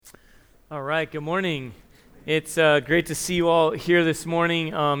All right, good morning. It's great to see you all here this morning.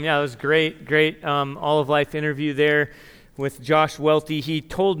 It was great All of Life interview there with Josh Welty. He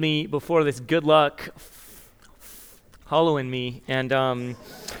told me before this, good luck following me, and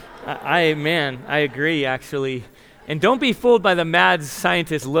I agree, actually. And don't be fooled by the mad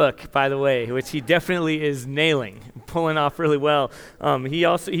scientist look, by the way, which he definitely is nailing, pulling off really well.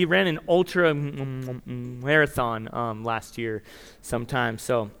 He ran an ultra marathon last year sometime,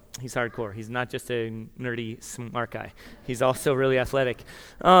 so he's hardcore. He's not just a nerdy, smart guy. He's also really athletic.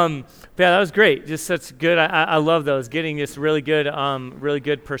 That was great. Just such good. I love those. Getting this really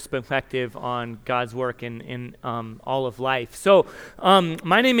good perspective on God's work in all of life. So,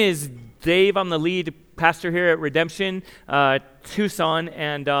 my name is Dave. I'm the lead pastor here at Redemption Tucson.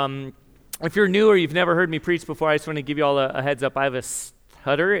 And if you're new or you've never heard me preach before, I just want to give you all a heads up. I have a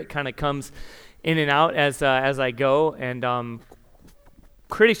stutter. It kind of comes in and out as I go, and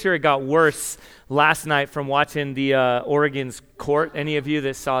pretty sure it got worse last night from watching the Oregon's court. Any of you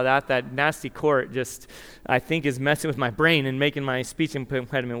that saw that nasty court just, I think, is messing with my brain and making my speech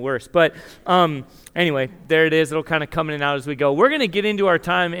impediment worse. But anyway, there it is. It'll kind of come in and out as we go. We're going to get into our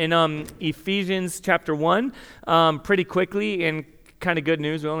time in Ephesians chapter 1 pretty quickly, and kind of good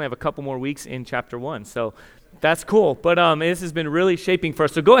news, we only have a couple more weeks in chapter 1, so that's cool. But this has been really shaping for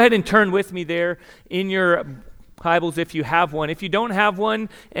us. So go ahead and turn with me there in your Bibles if you have one. If you don't have one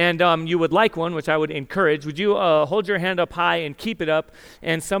and you would like one, which I would encourage, would you hold your hand up high and keep it up,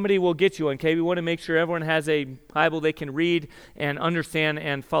 and somebody will get you one, okay? We want to make sure everyone has a Bible they can read and understand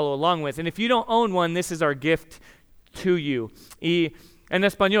and follow along with. And if you don't own one, this is our gift to you. Y en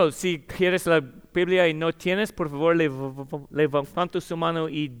español, si quieres la Biblia y no tienes, por favor, levanta su mano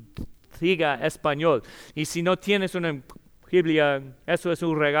y diga español. Y si no tienes una Biblia, eso es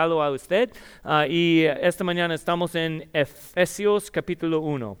un regalo a usted. Y esta mañana estamos en Efesios capítulo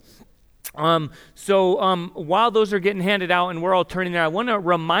 1. While those are getting handed out and we're all turning there, I want to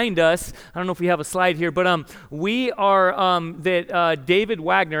remind us, I don't know if we have a slide here, but we are, that David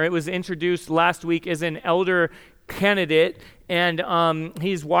Wagner, it was introduced last week as an elder candidate, and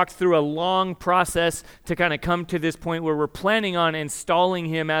he's walked through a long process to kind of come to this point where we're planning on installing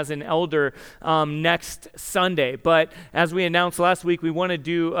him as an elder next Sunday. But as we announced last week, we want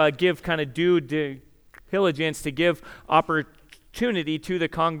to give kind of due diligence to give opportunity to the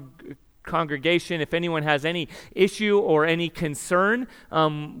congregation. If anyone has any issue or any concern,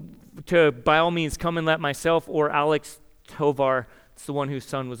 to by all means come and let myself or Alex Tovar, it's the one whose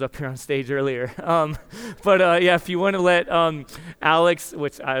son was up here on stage earlier. If you want to let Alex,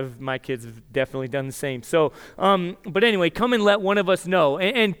 which my kids have definitely done the same. So, but anyway, come and let one of us know.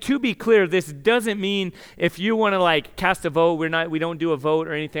 And to be clear, this doesn't mean if you want to cast a vote, we don't do a vote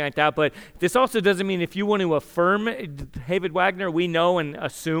or anything like that. But this also doesn't mean if you want to affirm David Wagner, we know and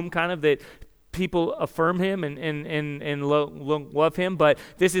assume kind of that people affirm him and love him. But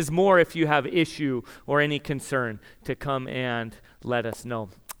this is more if you have issue or any concern to come and let us know.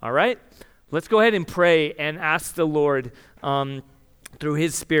 All right? Let's go ahead and pray and ask the Lord through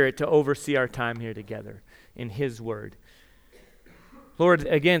His Spirit to oversee our time here together in His Word. Lord,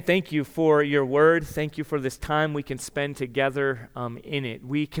 again, thank you for your word. Thank you for this time we can spend together in it.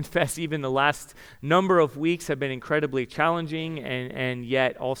 We confess even the last number of weeks have been incredibly challenging and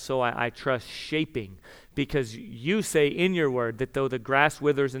yet also, I trust, shaping, because you say in your word that though the grass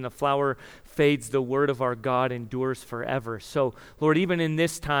withers and the flower fades, the word of our God endures forever. So, Lord, even in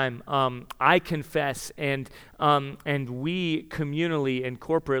this time, I confess and we communally and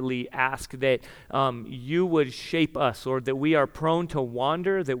corporately ask that you would shape us, Lord, that we are prone to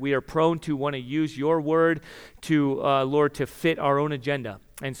wander, that we are prone to want to use your word to, Lord, to fit our own agenda.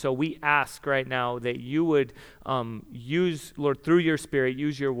 And so we ask right now that you would use, Lord, through your Spirit,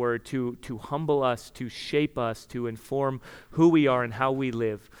 use your word to humble us, to shape us, to inform who we are and how we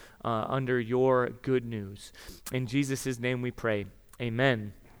live under your good news. In Jesus' name we pray.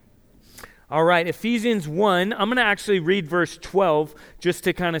 Amen. All right, Ephesians 1, I'm going to actually read verse 12 just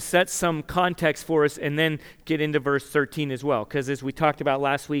to kind of set some context for us and then get into verse 13 as well, because as we talked about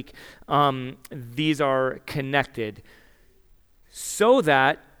last week, these are connected. So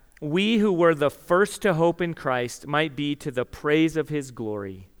that we who were the first to hope in Christ might be to the praise of His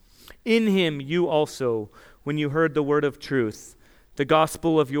glory. In Him you also, when you heard the word of truth, the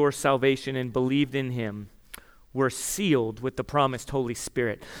gospel of your salvation, and believed in Him, were sealed with the promised Holy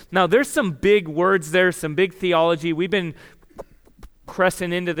Spirit. Now there's some big words there, some big theology. We've been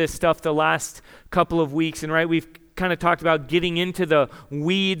pressing into this stuff the last couple of weeks, and we've kind of talked about getting into the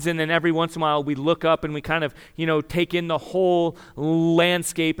weeds, and then every once in a while we look up and we kind of, take in the whole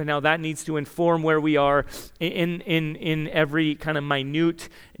landscape and how that needs to inform where we are in every kind of minute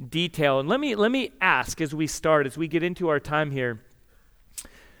detail. And let me ask as we start, as we get into our time here,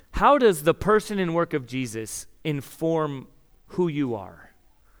 how does the person and work of Jesus inform who you are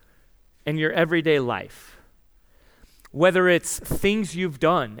and your everyday life? Whether it's things you've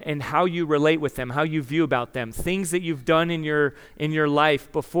done and how you relate with them, how you view about them, things that you've done in your life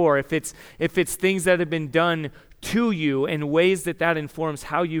before, if it's things that have been done to you in ways that informs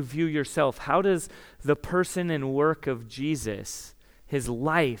how you view yourself, how does the person and work of Jesus, his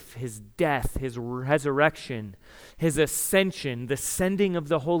life, his death, his resurrection, his ascension, the sending of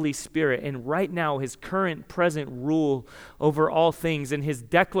the Holy Spirit, and right now his current present rule over all things, and his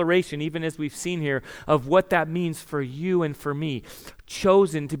declaration, even as we've seen here, of what that means for you and for me,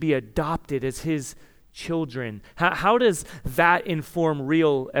 chosen to be adopted as his children. How does that inform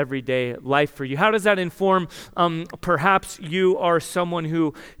real everyday life for you? How does that inform, perhaps you are someone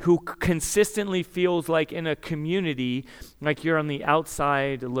who consistently feels like in a community, like you're on the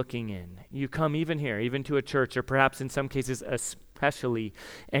outside looking in. You come even here, even to a church, or perhaps in some cases especially,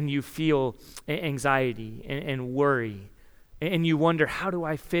 and you feel anxiety and worry, and you wonder, how do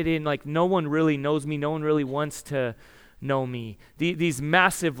I fit in? Like no one really knows me, no one really wants to know me. These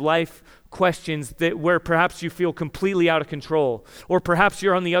massive life questions where perhaps you feel completely out of control, or perhaps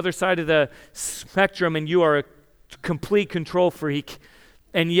you're on the other side of the spectrum and you are a complete control freak,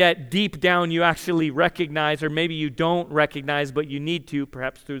 and yet deep down you actually recognize, or maybe you don't recognize, but you need to,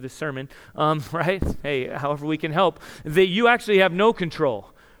 perhaps through the sermon, right? Hey, however we can help, that you actually have no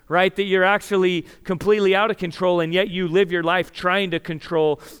control. Right? That you're actually completely out of control, and yet you live your life trying to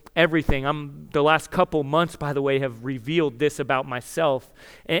control everything. The last couple months, by the way, have revealed this about myself,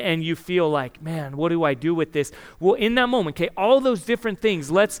 and you feel like, man, what do I do with this? Well, in that moment, okay, all those different things,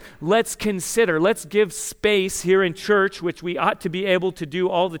 let's consider, let's give space here in church, which we ought to be able to do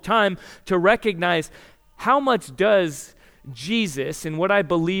all the time, to recognize how much does Jesus and what I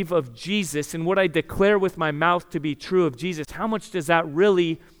believe of Jesus and what I declare with my mouth to be true of Jesus, how much does that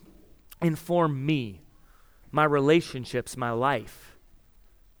really inform me, my relationships, my life?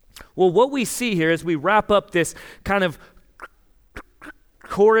 Well, what we see here as we wrap up this kind of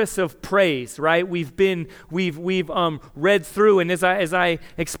chorus of praise, right? We've read through, and as I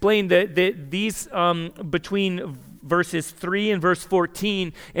explained that these between verses 3 and verse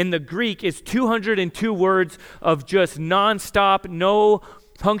 14 in the Greek is 202 words of just nonstop, no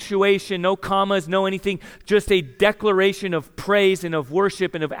punctuation, no commas, no anything, just a declaration of praise and of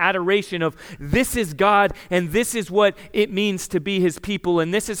worship and of adoration of this is God and this is what it means to be his people,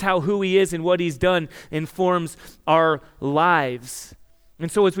 and this is how who he is and what he's done informs our lives.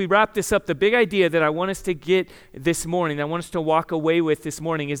 And so as we wrap this up, the big idea that I want us to get this morning, I want us to walk away with this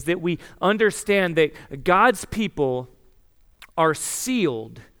morning, is that we understand that God's people are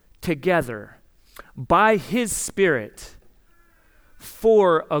sealed together by his Spirit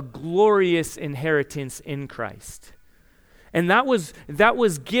for a glorious inheritance in Christ. And that was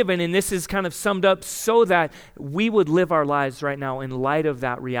given, and this is kind of summed up so that we would live our lives right now in light of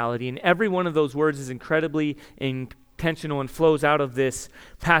that reality. And every one of those words is incredibly intentional and flows out of this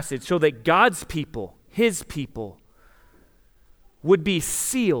passage, so that God's people, his people, would be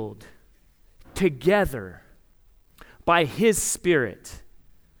sealed together by his Spirit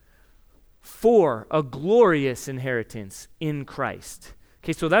for a glorious inheritance in Christ.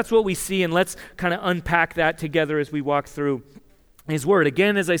 Okay, so that's what we see, and let's kind of unpack that together as we walk through his word.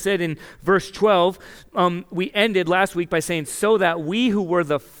 Again, as I said in verse 12, we ended last week by saying, so that we who were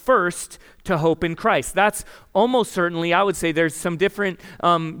the first to hope in Christ. That's almost certainly, I would say there's some different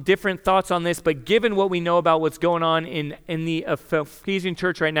thoughts on this, but given what we know about what's going on in the Ephesian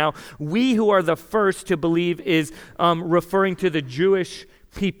church right now, we who are the first to believe is referring to the Jewish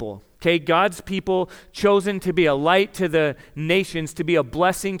people. Okay, God's people chosen to be a light to the nations, to be a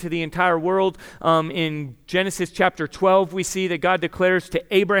blessing to the entire world. In Genesis chapter 12, we see that God declares to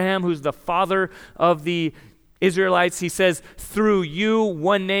Abraham, who's the father of the Israelites, he says, through you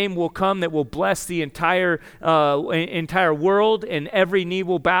one name will come that will bless the entire world, and every knee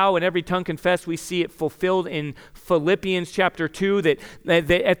will bow and every tongue confess. We see it fulfilled in Philippians chapter 2 that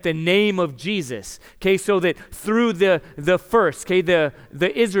at the name of Jesus. Okay, so that through the first, okay, the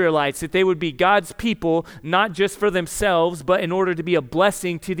Israelites, that they would be God's people, not just for themselves, but in order to be a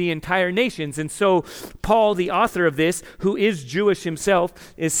blessing to the entire nations. And so Paul, the author of this, who is Jewish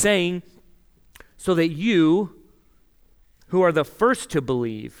himself, is saying, so that you, who are the first to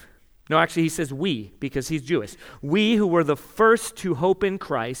believe, No, actually, he says we, because he's Jewish. We who were the first to hope in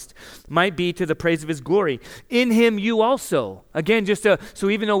Christ might be to the praise of his glory. In him you also. Again, so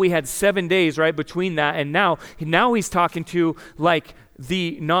even though we had 7 days, right, between that and now he's talking to like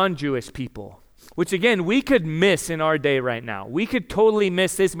the non-Jewish people, which again, we could miss in our day right now. We could totally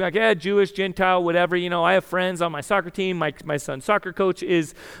miss this and be like, yeah, Jewish, Gentile, whatever. I have friends on my soccer team. My son's soccer coach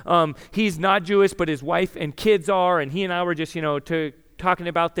is, he's not Jewish, but his wife and kids are, and he and I were just, talking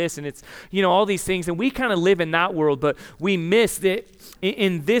about this, and it's, all these things, and we kind of live in that world, but we miss that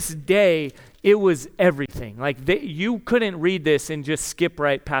in this day, it was everything. Like, you couldn't read this and just skip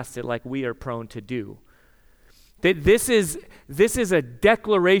right past it like we are prone to do. That this is a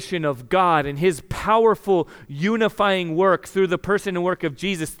declaration of God and his powerful unifying work through the person and work of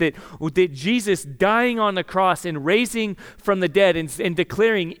Jesus, that Jesus dying on the cross and raising from the dead and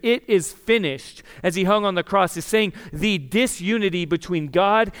declaring it is finished as he hung on the cross is saying the disunity between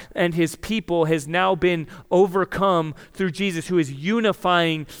God and his people has now been overcome through Jesus, who is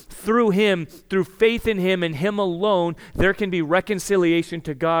unifying through him, through faith in him and him alone. There can be reconciliation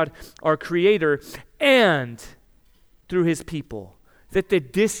to God, our Creator, and through his people. That the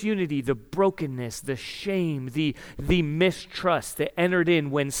disunity, the brokenness, the shame, the mistrust that entered in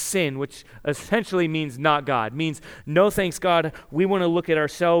when sin, which essentially means not God, means no thanks God, we want to look at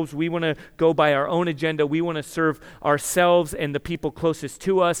ourselves, we want to go by our own agenda, we want to serve ourselves and the people closest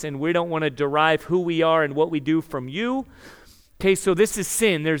to us, and we don't want to derive who we are and what we do from you. Okay, so this is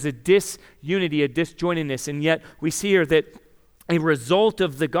sin. There's a disunity, a disjointedness, and yet we see here that a result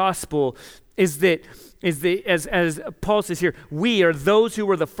of the gospel is as Paul says here, we are those who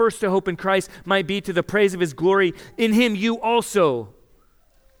were the first to hope in Christ might be to the praise of his glory. In him you also.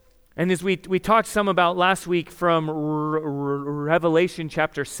 And as we talked some about last week from Revelation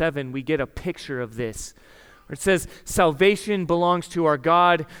chapter 7, we get a picture of this. It says, salvation belongs to our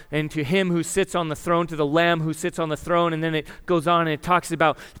God and to him who sits on the throne, to the Lamb who sits on the throne. And then it goes on and it talks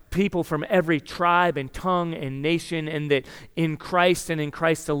about people from every tribe and tongue and nation, and that in Christ and in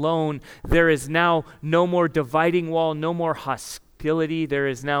Christ alone, there is now no more dividing wall, no more hostility. There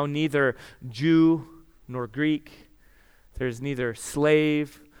is now neither Jew nor Greek. There is neither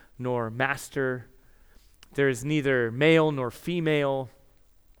slave nor master. There is neither male nor female.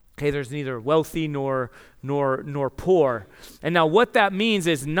 Okay, there's neither wealthy nor poor. And now what that means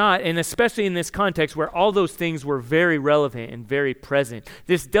is not, and especially in this context where all those things were very relevant and very present,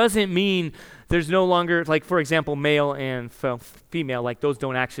 this doesn't mean there's no longer, like, for example, male and female, like those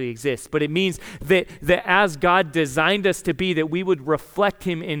don't actually exist. But it means that as God designed us to be, that we would reflect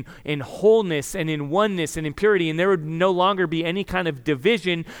him in wholeness and in oneness and in purity, and there would no longer be any kind of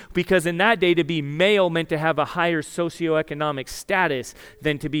division, because in that day to be male meant to have a higher socioeconomic status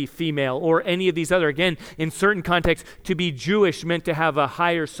than to be female, or any of these other, again, in certain contexts, to be Jewish meant to have a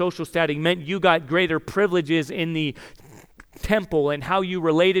higher social status, meant you got greater privileges in the temple, and how you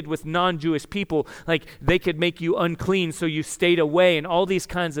related with non-Jewish people, like they could make you unclean so you stayed away, and all these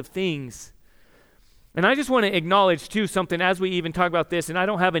kinds of things. And I just want to acknowledge too something as we even talk about this, and I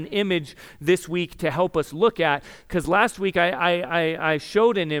don't have an image this week to help us look at, because last week I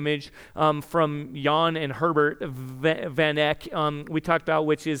showed an image from Jan and Herbert Van Eck, we talked about,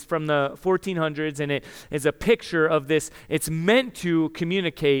 which is from the 1400s, and it is a picture of this. It's meant to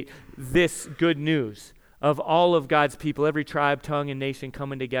communicate this good news of all of God's people, every tribe, tongue, and nation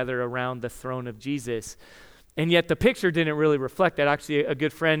coming together around the throne of Jesus. And yet the picture didn't really reflect that. Actually, a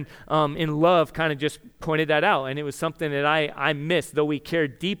good friend in love kind of just pointed that out, and it was something that I missed, though we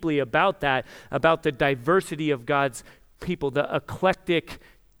cared deeply about that, about the diversity of God's people, the eclectic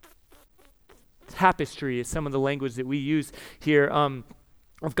tapestry is some of the language that we use here,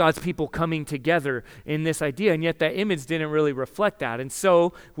 of God's people coming together in this idea, and yet that image didn't really reflect that. And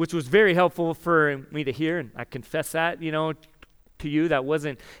so, which was very helpful for me to hear, and I confess that, to you, that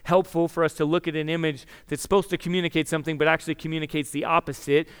wasn't helpful for us to look at an image that's supposed to communicate something but actually communicates the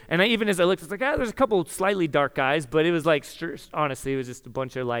opposite. And even as I looked, it's like, there's a couple slightly dark guys, but it was like, honestly, it was just a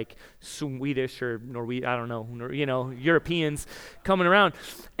bunch of like Swedish or Norwegian, I don't know, Europeans coming around.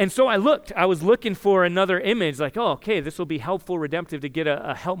 And so I was looking for another image, like, oh, okay, this will be helpful, redemptive, to get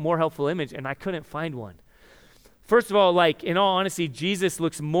a more helpful image, and I couldn't find one. First of all, like, in all honesty, Jesus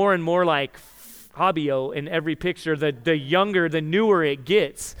looks more and more like Fabio in every picture, the younger, the newer it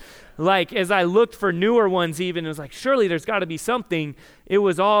gets. Like, as I looked for newer ones even, it was like, surely there's got to be something. It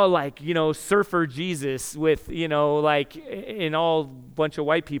was all like, surfer Jesus with, like, in all bunch of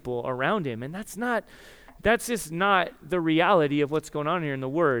white people around him. And that's just not the reality of what's going on here in the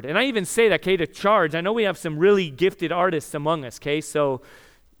Word. And I even say that, okay, to charge. I know we have some really gifted artists among us, okay? So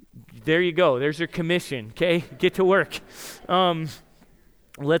there you go. There's your commission, okay? Get to work.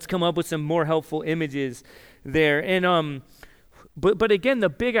 Let's come up with some more helpful images there. And but again, the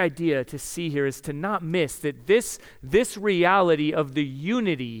big idea to see here is to not miss that this reality of the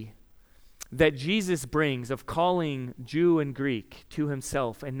unity that Jesus brings of calling Jew and Greek to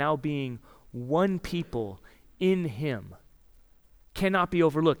himself and now being one people in him cannot be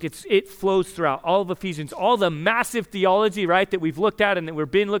overlooked. It flows throughout all of Ephesians, all the massive theology, right, that we've looked at and that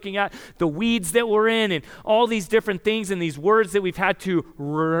we've been looking at, the weeds that we're in, and all these different things and these words that we've had to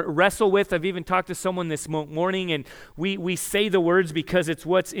wrestle with. I've even talked to someone this morning, and we say the words because it's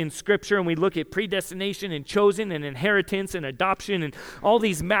what's in Scripture, and we look at predestination and chosen and inheritance and adoption and all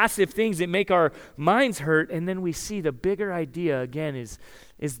these massive things that make our minds hurt, and then we see the bigger idea, again, is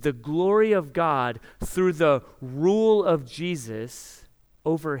the glory of God through the rule of Jesus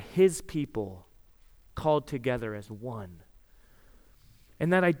over his people called together as one.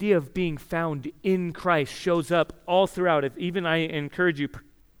 And that idea of being found in Christ shows up all throughout it. Even I encourage you,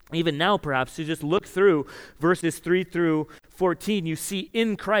 even now perhaps, to just look through verses 3 through 14. You see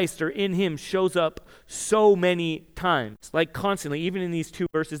in Christ or in him shows up so many times, like constantly, even in these two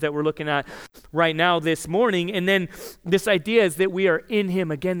verses that we're looking at right now this morning. And then this idea is that we are in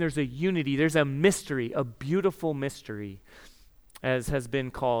him. Again, there's a unity, there's a mystery, a beautiful mystery, as has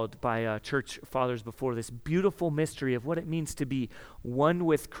been called by church fathers before, this beautiful mystery of what it means to be one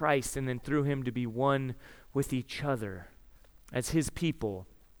with Christ and then through him to be one with each other as his people.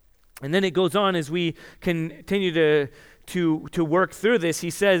 And then it goes on as we continue to work through this. He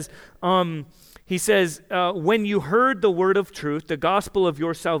says, when you heard the word of truth, the gospel of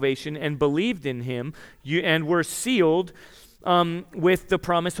your salvation, and believed in him, and were sealed with the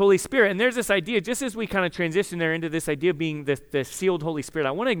promised Holy Spirit. And there's this idea, just as we kind of transition there into this idea of being the sealed Holy Spirit,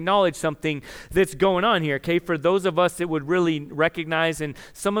 I want to acknowledge something that's going on here, okay? For those of us that would really recognize, and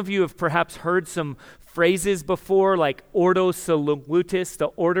some of you have perhaps heard some phrases before, like ordo salutis, the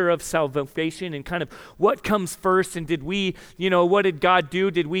order of salvation, and kind of what comes first, and did we, what did God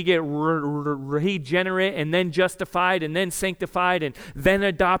do? Did we get regenerate and then justified and then sanctified and then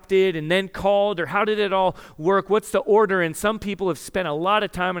adopted and then called, or how did it all work? What's the order? And some people have spent a lot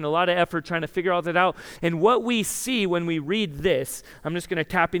of time and a lot of effort trying to figure all that out. And what we see when we read this, I'm just going to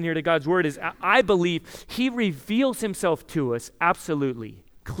tap in here to God's word, is I believe he reveals himself to us absolutely,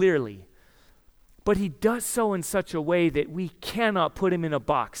 clearly. But he does so in such a way that we cannot put him in a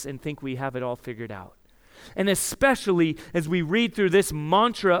box and think we have it all figured out. And especially as we read through this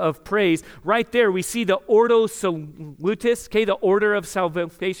mantra of praise, right there we see the ordo salutis, okay, the order of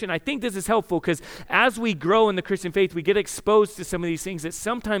salvation. I think this is helpful because as we grow in the Christian faith, we get exposed to some of these things that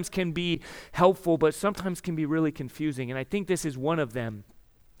sometimes can be helpful, but sometimes can be really confusing. And I think this is one of them.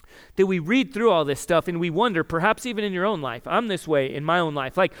 That we read through all this stuff and we wonder, perhaps even in your own life, I'm this way in my own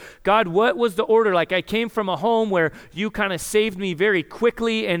life, like, God, what was the order? Like, I came from a home where you kind of saved me very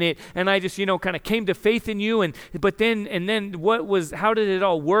quickly, and I just, kind of came to faith in you, but then how did it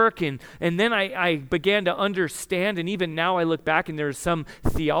all work? And then I began to understand, and even now I look back and there's some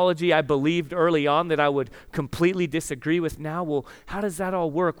theology I believed early on that I would completely disagree with now. Well, how does that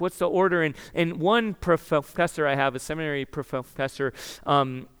all work? What's the order? And one professor I have, a seminary professor,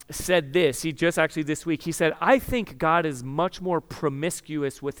 said this. He just actually this week, he said, I think God is much more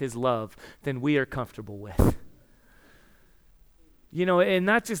promiscuous with his love than we are comfortable with. And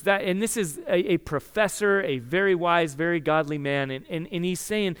not just that, and this is a professor, a very wise, very godly man, and he's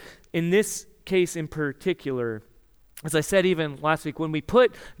saying, in this case in particular, as I said even last week, when we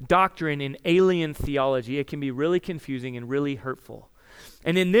put doctrine in alien theology, it can be really confusing and really hurtful.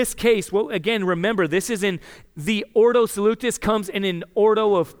 And in this case, well, again, remember, this is in the ordo salutis, comes in an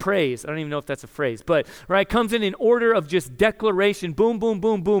ordo of praise. I don't even know if that's a phrase, but right, comes in an order of just declaration. Boom, boom,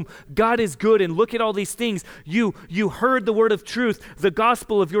 boom, boom. God is good, and look at all these things. You heard the word of truth, the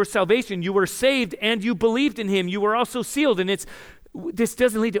gospel of your salvation. You were saved, and you believed in him. You were also sealed. And this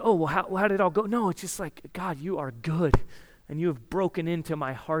doesn't lead to, how did it all go? No, it's just like, God, you are good. And you have broken into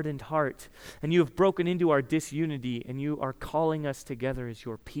my hardened heart, and you have broken into our disunity, and you are calling us together as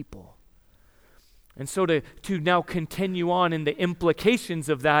your people. And so to now continue on in the implications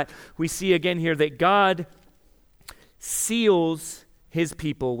of that, we see again here that God seals his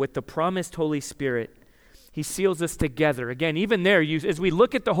people with the promised Holy Spirit. He seals us together. Again, even there, as we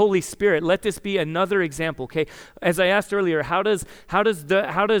look at the Holy Spirit, let this be another example, okay? As I asked earlier, how does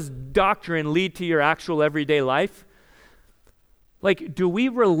doctrine lead to your actual everyday life? Like, do we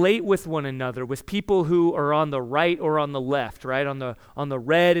relate with one another, with people who are on the right or on the left, right? On the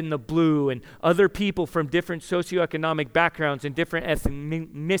red and the blue, and other people from different socioeconomic backgrounds and different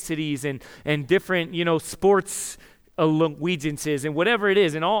ethnicities and different, sports allegiances and whatever it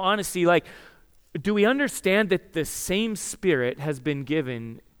is. In all honesty, like, do we understand that the same Spirit has been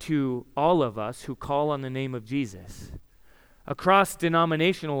given to all of us who call on the name of Jesus? Across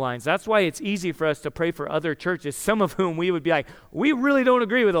denominational lines. That's why it's easy for us to pray for other churches, some of whom we would be like, we really don't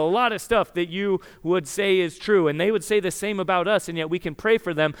agree with a lot of stuff that you would say is true. And they would say the same about us, and yet we can pray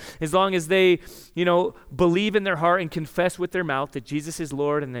for them as long as they, believe in their heart and confess with their mouth that Jesus is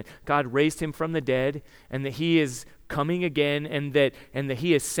Lord and that God raised him from the dead and that he is coming again and that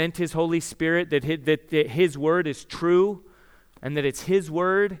he has sent his Holy Spirit, that his word is true and that it's his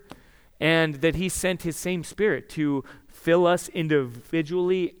word and that he sent his same Spirit to fill us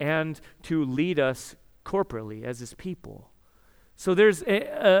individually and to lead us corporately as his people. So there's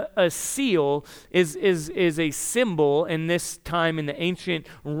a seal is a symbol in this time in the ancient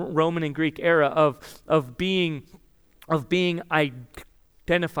Roman and Greek era of being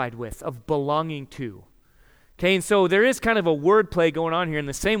identified with, of belonging to. Okay, and so there is kind of a wordplay going on here in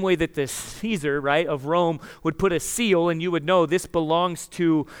the same way that the Caesar, right, of Rome would put a seal and you would know this belongs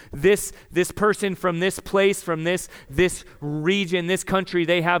to this person from this place, from this region, this country.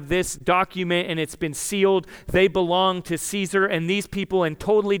 They have this document and it's been sealed. They belong to Caesar, and these people in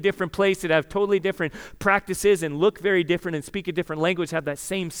totally different places that have totally different practices and look very different and speak a different language have that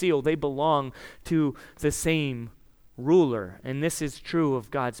same seal. They belong to the same ruler. And this is true of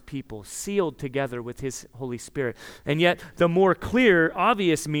God's people, sealed together with his Holy Spirit. And yet the more clear,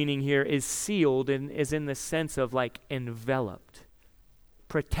 obvious meaning here is sealed and is in the sense of like enveloped,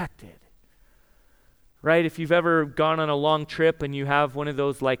 protected. Right? If you've ever gone on a long trip and you have one of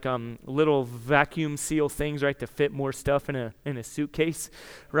those like little vacuum seal things, right, to fit more stuff in a suitcase,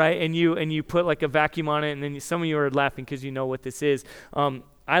 right? And you put like a vacuum on it, and then some of you are laughing because you know what this is.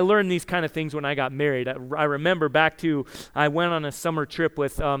 I learned these kind of things when I got married. I remember I went on a summer trip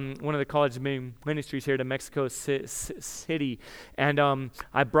with one of the college ministries here to Mexico City, and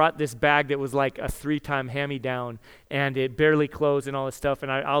I brought this bag that was like a 3-time hand-me-down, and it barely closed and all this stuff,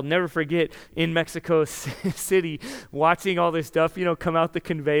 and I'll never forget in Mexico City watching all this stuff, come out the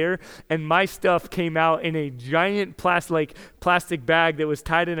conveyor, and my stuff came out in a giant plastic bag that was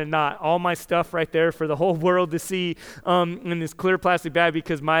tied in a knot, all my stuff right there for the whole world to see in this clear plastic bag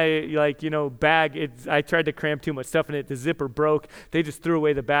because my bag, I tried to cram too much stuff in it. The zipper broke. They just threw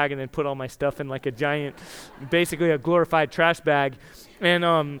away the bag and then put all my stuff in like a giant, basically a glorified trash bag.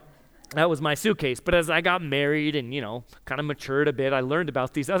 And that was my suitcase. But as I got married and, kind of matured a bit, I learned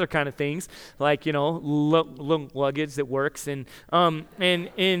about these other kind of things, like, luggage that works. And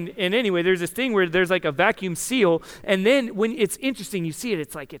anyway, there's this thing where there's like a vacuum seal. And then when it's interesting, you see it,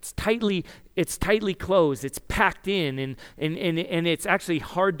 it's like it's tightly closed. It's packed in and it's actually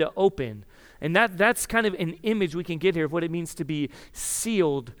hard to open. And that's kind of an image we can get here of what it means to be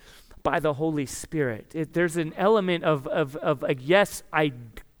sealed by the Holy Spirit. There's an element of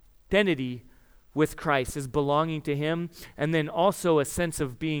identity with Christ as belonging to him, and then also a sense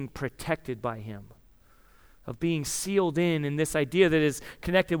of being protected by him, of being sealed in this idea that is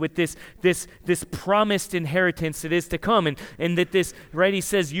connected with this promised inheritance that is to come, and that this, right, he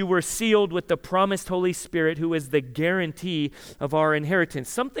says, you were sealed with the promised Holy Spirit who is the guarantee of our inheritance.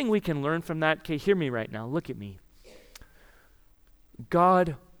 Something we can learn from that. Okay, hear me right now. Look at me.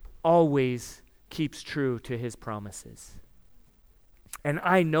 God always keeps true to his promises. And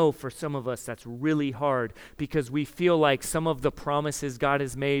I know for some of us that's really hard because we feel like some of the promises God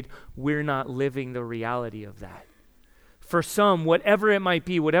has made, we're not living the reality of that. For some, whatever it might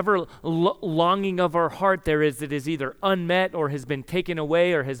be, whatever longing of our heart there is that is either unmet or has been taken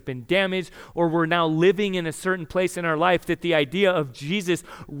away or has been damaged, or we're now living in a certain place in our life, that the idea of Jesus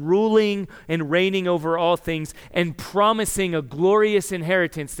ruling and reigning over all things and promising a glorious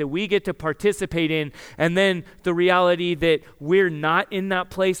inheritance that we get to participate in, and then the reality that we're not in that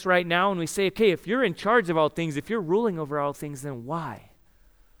place right now, and we say, okay, if you're in charge of all things, if you're ruling over all things, then why?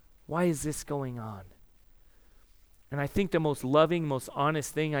 Why is this going on? And I think the most loving, most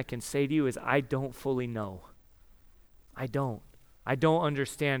honest thing I can say to you is I don't fully know. I don't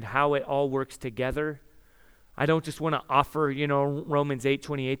understand how it all works together. I don't just want to offer, Romans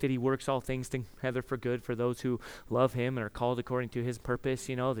 8:28, that he works all things together for good for those who love him and are called according to his purpose,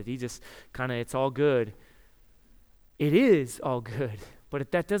 that he just it's all good. It is all good, but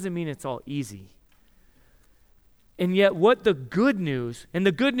that doesn't mean it's all easy. And yet what the good news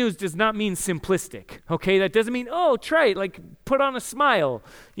does not mean simplistic, okay? That doesn't mean, trite, like put on a smile,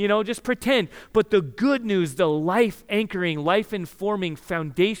 just pretend. But the good news, the life-anchoring, life-informing,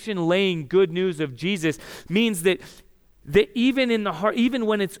 foundation-laying good news of Jesus means that even in the heart, even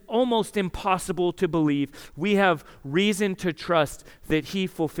when it's almost impossible to believe, we have reason to trust that he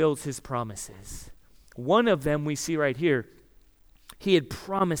fulfills his promises. One of them we see right here. He had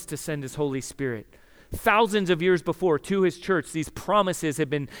promised to send his Holy Spirit. Thousands of years before, to his church, these promises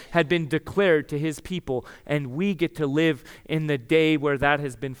had been declared to his people, and we get to live in the day where that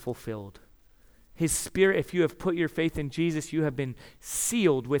has been fulfilled. His Spirit, if you have put your faith in Jesus, you have been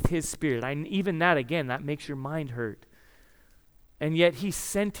sealed with his Spirit. Even that, again, that makes your mind hurt. And yet he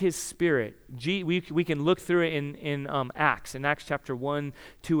sent his Spirit. We can look through it in Acts. In Acts chapter 1,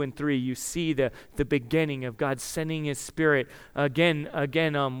 2, and 3, you see the beginning of God sending his Spirit. Again,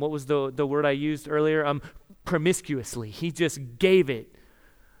 what was the word I used earlier? Promiscuously. He just gave it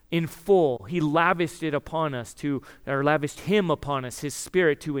in full. He lavished it upon us lavished him upon us, his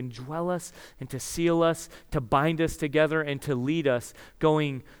Spirit, to indwell us and to seal us, to bind us together and to lead us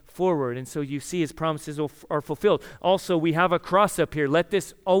going forward. And so you see his promises are fulfilled. Also, we have a cross up here. Let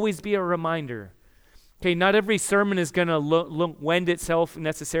this always be a reminder. Okay, not every sermon is going to lend itself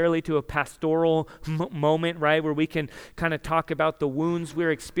necessarily to a pastoral moment, right, where we can kind of talk about the wounds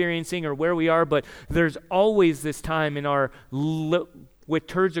we're experiencing or where we are, but there's always this time in our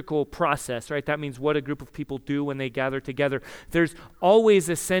liturgical process, right? That means what a group of people do when they gather together. There's always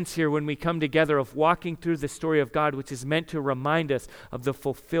a sense here when we come together of walking through the story of God, which is meant to remind us of the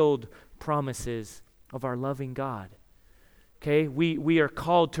fulfilled promises of our loving God. Okay, we are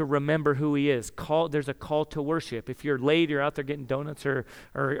called to remember who he is. There's a call to worship. If you're late, you're out there getting donuts or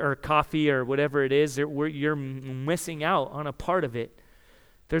coffee or whatever it is, you're missing out on a part of it.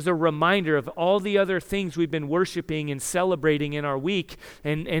 There's a reminder of all the other things we've been worshiping and celebrating in our week.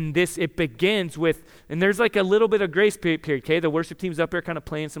 And it begins with, and there's like a little bit of grace period, okay? The worship team's up here kind of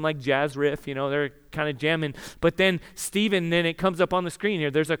playing some like jazz riff, they're kind of jamming. But then then it comes up on the screen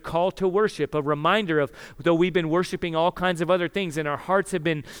here. There's a call to worship, a reminder of, though we've been worshiping all kinds of other things and our hearts have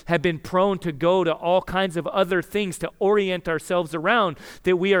been prone to go to all kinds of other things to orient ourselves around,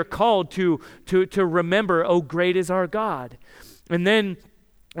 that we are called to remember, oh, great is our God. And then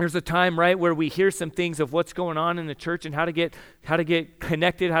there's a time, right, where we hear some things of what's going on in the church and how to get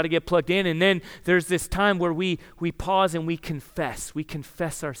connected, how to get plugged in. And then there's this time where we pause and we confess. We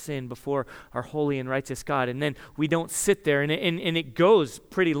confess our sin before our holy and righteous God. And then we don't sit there, and it goes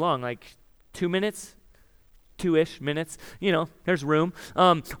pretty long, like 2 minutes, 2-ish minutes. There's room.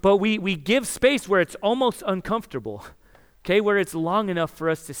 But we give space where it's almost uncomfortable. Okay, where it's long enough for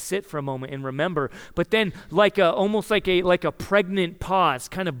us to sit for a moment and remember, but then almost like a pregnant pause,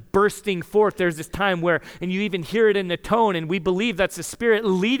 kind of bursting forth. There's this time where, and you even hear it in the tone, and we believe that's the Spirit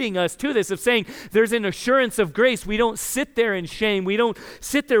leading us to this, of saying there's an assurance of grace. We don't sit there in shame. We don't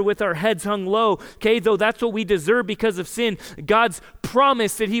sit there with our heads hung low. Okay, though that's what we deserve because of sin. God's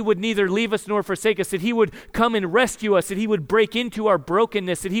promise that he would neither leave us nor forsake us, that he would come and rescue us, that he would break into our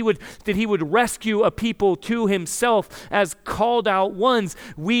brokenness, that he would rescue a people to himself as called out ones.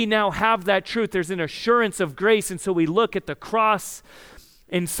 We now have that truth. There's an assurance of grace, and so we look at the cross,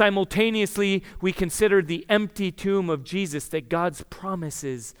 and simultaneously we consider the empty tomb of Jesus, that God's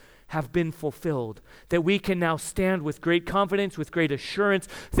promises have been fulfilled, that we can now stand with great confidence, with great assurance,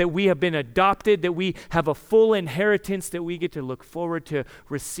 that we have been adopted, that we have a full inheritance that we get to look forward to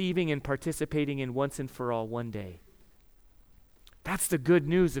receiving and participating in once and for all one day. That's the good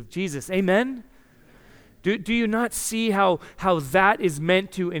news of Jesus. Amen? Do you not see how that is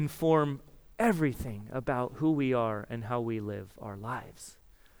meant to inform everything about who we are and how we live our lives?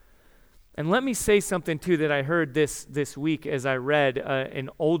 And let me say something too that I heard this week as I read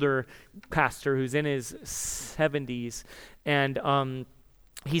an older pastor who's in his 70s, and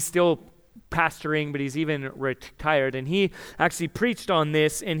he's still pastoring, but he's even retired, and he actually preached on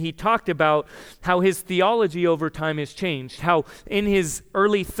this, and he talked about how his theology over time has changed, how in his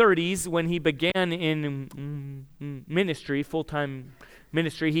early 30s, when he began in ministry, full-time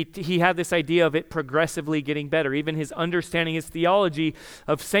ministry, he had this idea of it progressively getting better. Even his understanding, his theology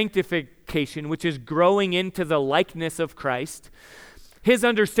of sanctification, which is growing into the likeness of Christ, his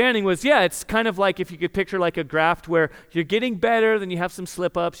understanding was, it's kind of like if you could picture like a graph where you're getting better, then you have some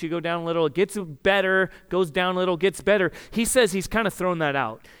slip-ups, you go down a little, it gets better, goes down a little, gets better. He says he's kind of thrown that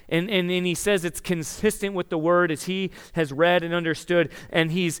out. And he says it's consistent with the Word as he has read and understood,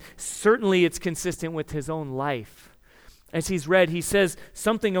 and it's consistent with his own life. As he's read, he says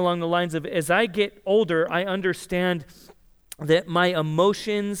something along the lines of, as I get older, I understand that my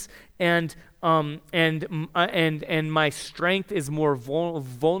emotions and my strength is more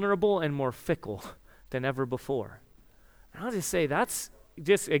vulnerable and more fickle than ever before. And I'll just say that's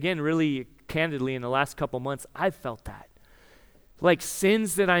just, again, really candidly in the last couple months, I've felt that. Like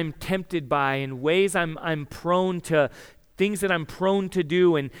sins that I'm tempted by and ways I'm prone to, things that I'm prone to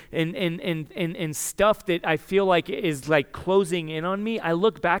do and stuff that I feel like is like closing in on me. I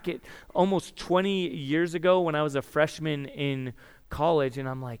look back at almost 20 years ago when I was a freshman in college, and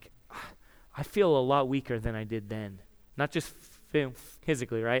I'm like, I feel a lot weaker than I did then. Not just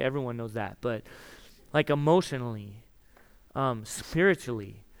physically, right? Everyone knows that, but like emotionally,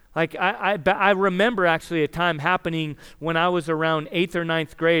 spiritually. Like I remember actually a time happening when I was around 8th or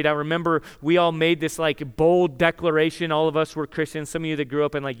 9th grade. I remember we all made this like bold declaration. All of us were Christians. Some of you that grew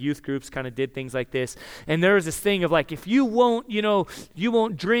up in like youth groups kind of did things like this. And there was this thing of like, if you won't, you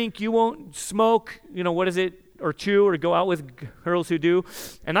won't drink, you won't smoke, what is it? Or chew or go out with girls who do.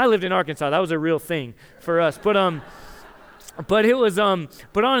 And I lived in Arkansas. That was a real thing for us. But it was,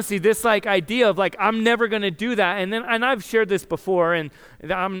 but honestly, this like idea of like, I'm never going to do that. And I've shared this before, and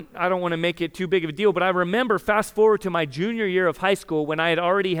I don't want to make it too big of a deal, but I remember fast forward to my junior year of high school when I had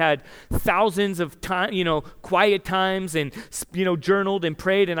already had thousands of time, quiet times and, journaled and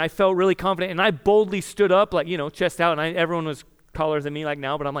prayed, and I felt really confident. And I boldly stood up, like, chest out, and everyone was taller than me like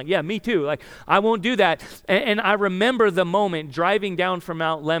now, but I'm like, yeah, me too. Like, I won't do that. And I remember the moment driving down from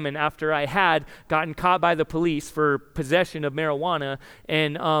Mount Lemmon after I had gotten caught by the police for possession of marijuana,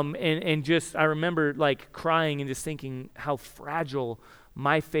 and just, I remember like crying and just thinking how fragile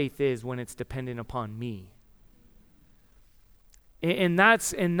my faith is when it's dependent upon me. And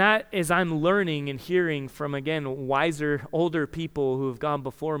that is I'm learning and hearing from, again, wiser, older people who have gone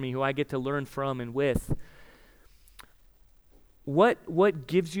before me, who I get to learn from and with. What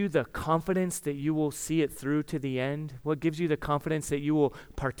gives you the confidence that you will see it through to the end? What gives you the confidence that you will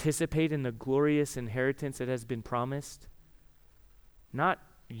participate in the glorious inheritance that has been promised? Not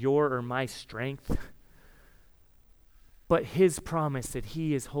your or my strength, but his promise that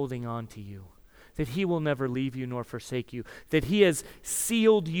he is holding on to you, that he will never leave you nor forsake you, that he has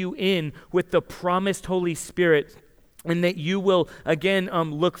sealed you in with the promised Holy Spirit, and that you will, again,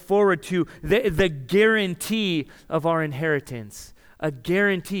 look forward to the guarantee of our inheritance. A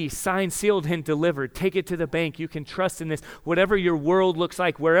guarantee, signed, sealed, and delivered. Take it to the bank. You can trust in this. Whatever your world looks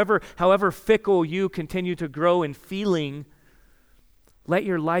like, however fickle you continue to grow in feeling, let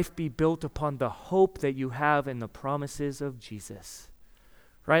your life be built upon the hope that you have in the promises of Jesus.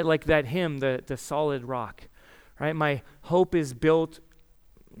 Right? Like that hymn, the solid rock. Right? My hope is built.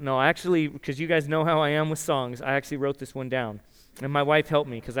 No, actually, because you guys know how I am with songs, I actually wrote this one down. And my wife helped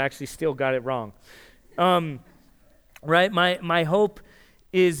me because I actually still got it wrong. Right? My hope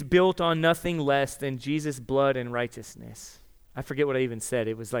is built on nothing less than Jesus' blood and righteousness. I forget what I even said.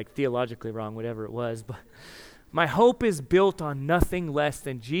 It was like theologically wrong, whatever it was. But my hope is built on nothing less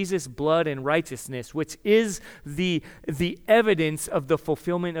than Jesus' blood and righteousness, which is the evidence of the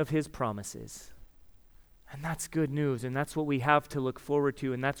fulfillment of his promises. And that's good news, and that's what we have to look forward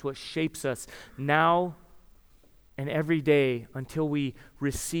to, and that's what shapes us now and every day until we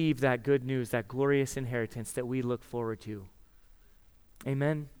receive that good news, that glorious inheritance that we look forward to.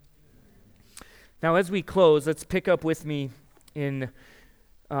 Amen? Now, as we close, let's pick up with me in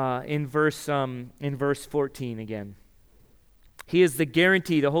verse 14 again. He is the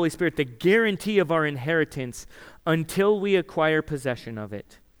guarantee, the Holy Spirit, the guarantee of our inheritance until we acquire possession of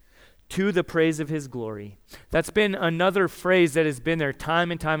it, to the praise of his glory. That's been another phrase that has been there time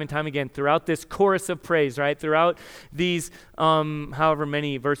and time and time again throughout this chorus of praise, right? Throughout these, however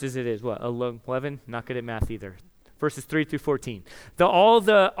many verses it is. What, 11? Not good at math either. Verses 3 through 14. All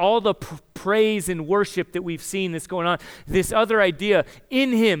the praise and worship that we've seen that's going on, this other idea,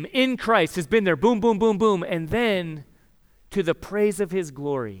 in him, in Christ, has been there. Boom, boom, boom, boom. And then to the praise of his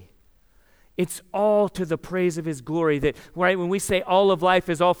glory. It's all to the praise of his glory. That, right, when we say all of life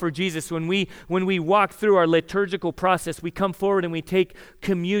is all for Jesus, when we walk through our liturgical process, we come forward and we take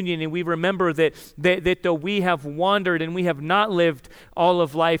communion, and we remember that though we have wandered and we have not lived all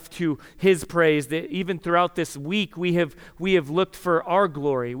of life to his praise, that even throughout this week we have looked for our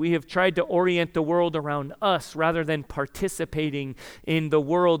glory. We have tried to orient the world around us rather than participating in the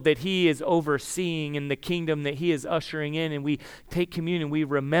world that he is overseeing and the kingdom that he is ushering in. And we take communion. We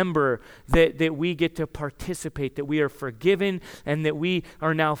remember that we get to participate, that we are forgiven, and that we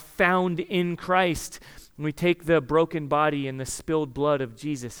are now found in Christ. And we take the broken body and the spilled blood of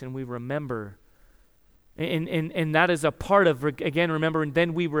Jesus, and we remember. And that is a part of, again, remember, and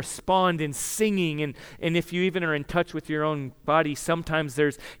then we respond in singing. And if you even are in touch with your own body, sometimes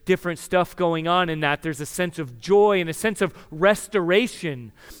there's different stuff going on in that. There's a sense of joy and a sense of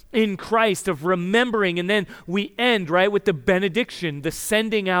restoration in Christ, of remembering. And then we end, right, with the benediction, the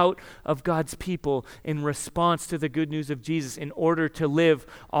sending out of God's people in response to the good news of Jesus in order to live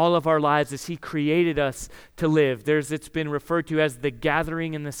all of our lives as he created us to live. It's been referred to as the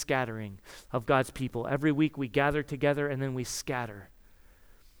gathering and the scattering of God's people. Every week we gather together and then we scatter.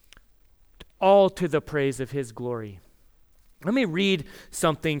 All to the praise of his glory. Let me read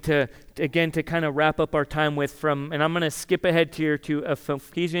something to kind of wrap up our time with and I'm going to skip ahead here to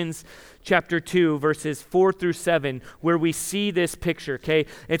Ephesians chapter 2, verses 4 through 7, where we see this picture, okay?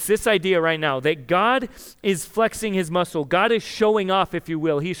 It's this idea right now that God is flexing his muscle. God is showing off, if you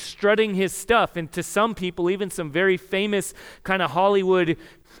will. He's strutting his stuff. And to some people, even some very famous kind of Hollywood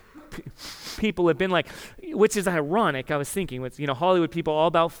people have been like, which is ironic, I was thinking, with, Hollywood people all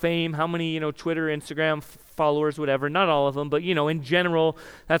about fame, how many, Twitter, Instagram followers, whatever, not all of them, but, in general,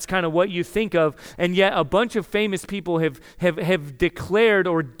 that's kind of what you think of. And yet a bunch of famous people have declared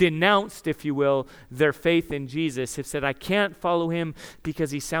or denounced, if you will, their faith in Jesus, have said, I can't follow him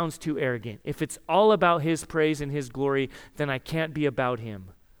because he sounds too arrogant. If it's all about his praise and his glory, then I can't be about him,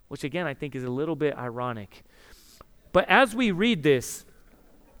 which again, I think is a little bit ironic. But as we read this,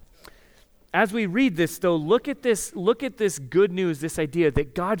 though, look at this good news, this idea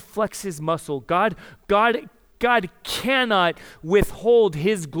that God flexes muscle. God cannot withhold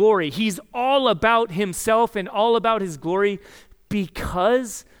his glory. He's all about himself and all about his glory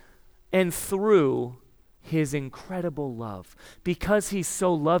because and through his incredible love. Because he's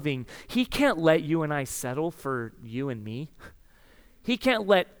so loving, he can't let you and I settle for you and me. He can't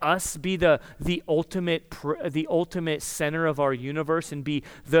let us be the ultimate center of our universe and be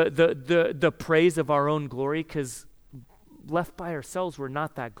the praise of our own glory, because left by ourselves, we're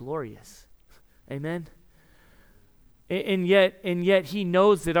not that glorious. Amen? And yet he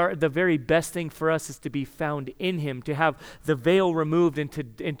knows that the very best thing for us is to be found in him, to have the veil removed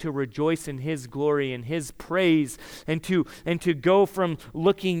and to rejoice in his glory and his praise, and to go from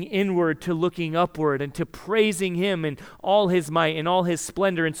looking inward to looking upward and to praising him in all his might and all his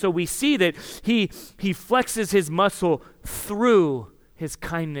splendor. And so we see that he flexes his muscle through his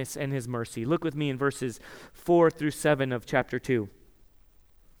kindness and his mercy. Look with me in verses 4 through 7 of chapter 2.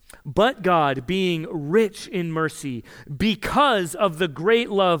 But God, being rich in mercy, because of the great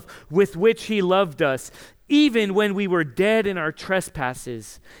love with which he loved us, even when we were dead in our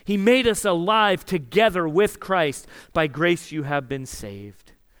trespasses, he made us alive together with Christ. By grace you have been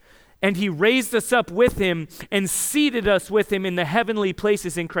saved. And he raised us up with him and seated us with him in the heavenly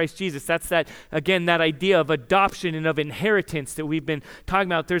places in Christ Jesus. That's that idea of adoption and of inheritance that we've been talking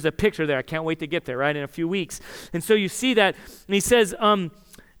about. There's a picture there. I can't wait to get there, right, in a few weeks. And so you see that, and he says,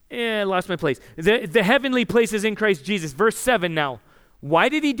 I lost my place. The heavenly places in Christ Jesus. Verse 7 now. Why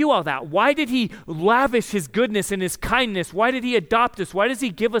did he do all that? Why did he lavish his goodness and his kindness? Why did he adopt us? Why does he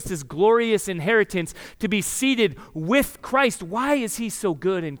give us this glorious inheritance to be seated with Christ? Why is he so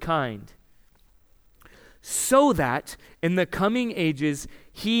good and kind? So that in the coming ages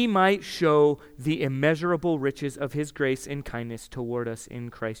he might show the immeasurable riches of his grace and kindness toward us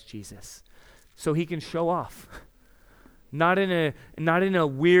in Christ Jesus. So he can show off. Not in a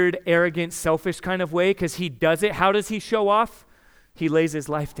weird, arrogant, selfish kind of way, because he does it. How does he show off? He lays his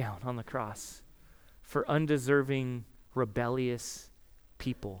life down on the cross for undeserving, rebellious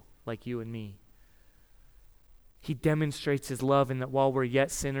people like you and me. He demonstrates his love in that while we're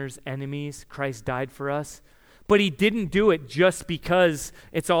yet sinners, enemies, Christ died for us. But he didn't do it just because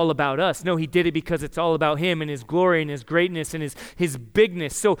it's all about us. No, he did it because it's all about him and his glory and his greatness and his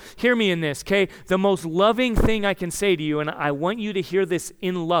bigness. So hear me in this, okay? The most loving thing I can say to you, and I want you to hear this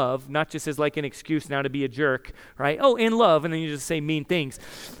in love, not just as like an excuse now to be a jerk, right? Oh, in love, and then you just say mean things.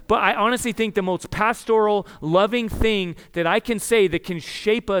 But I honestly think the most pastoral, loving thing that I can say that can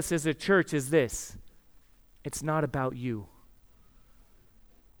shape us as a church is this. It's not about you.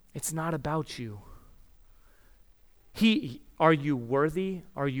 It's not about you. Are you worthy?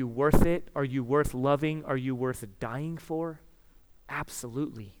 Are you worth it? Are you worth loving? Are you worth dying for?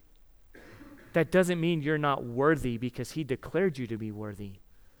 Absolutely. That doesn't mean you're not worthy because he declared you to be worthy.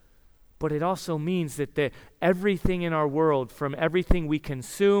 But it also means that everything in our world, from everything we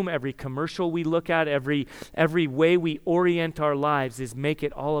consume, every commercial we look at, every way we orient our lives is make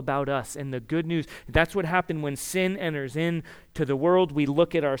it all about us. And the good news, that's what happened when sin enters into the world. We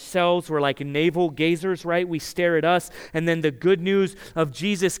look at ourselves. We're like navel gazers, right? We stare at us. And then the good news of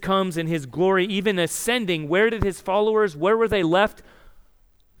Jesus comes in his glory, even ascending. Where did his followers, where were they left?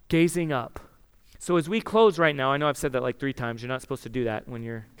 Gazing up. So as we close right now, I know I've said that like 3 times. You're not supposed to do that when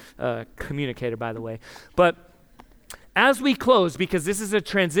you're a communicator, by the way. But as we close, because this is a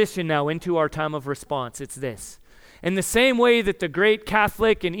transition now into our time of response, it's this. In the same way that the great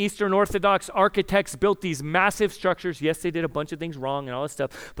Catholic and Eastern Orthodox architects built these massive structures, yes, they did a bunch of things wrong and all this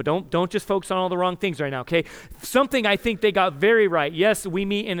stuff, but don't just focus on all the wrong things right now, okay? Something I think they got very right. Yes, we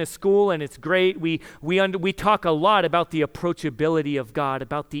meet in a school and it's great. We talk a lot about the approachability of God,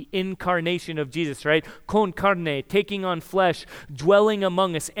 about the incarnation of Jesus, right? Con carne, taking on flesh, dwelling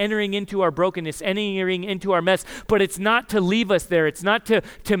among us, entering into our brokenness, entering into our mess. But it's not to leave us there. It's not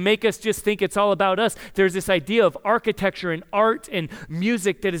to make us just think it's all about us. There's this idea of architecture and art and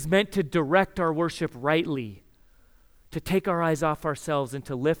music that is meant to direct our worship rightly, to take our eyes off ourselves and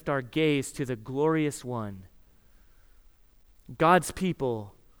to lift our gaze to the glorious one. God's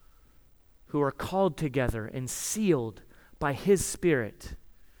people who are called together and sealed by his Spirit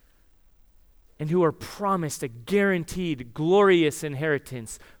and who are promised a guaranteed glorious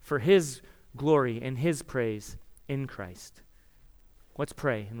inheritance for his glory and his praise in Christ. Let's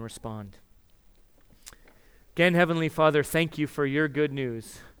pray and respond. Again, Heavenly Father, thank you for your good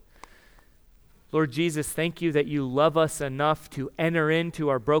news. Lord Jesus, thank you that you love us enough to enter into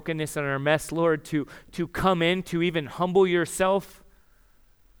our brokenness and our mess, Lord, to come in, to even humble yourself.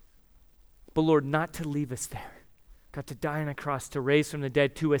 But Lord, not to leave us there. God, to die on a cross, to raise from the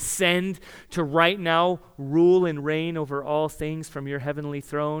dead, to ascend, to right now rule and reign over all things from your heavenly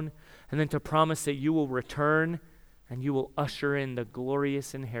throne, and then to promise that you will return and you will usher in the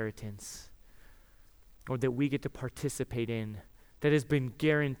glorious inheritance, or that we get to participate in, that has been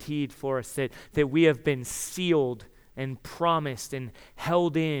guaranteed for us, that we have been sealed and promised and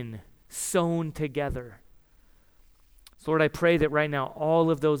held in, sewn together. So Lord, I pray that right now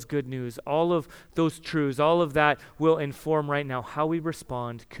all of those good news, all of those truths, all of that will inform right now how we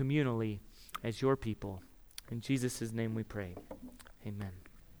respond communally as your people. In Jesus' name we pray. Amen.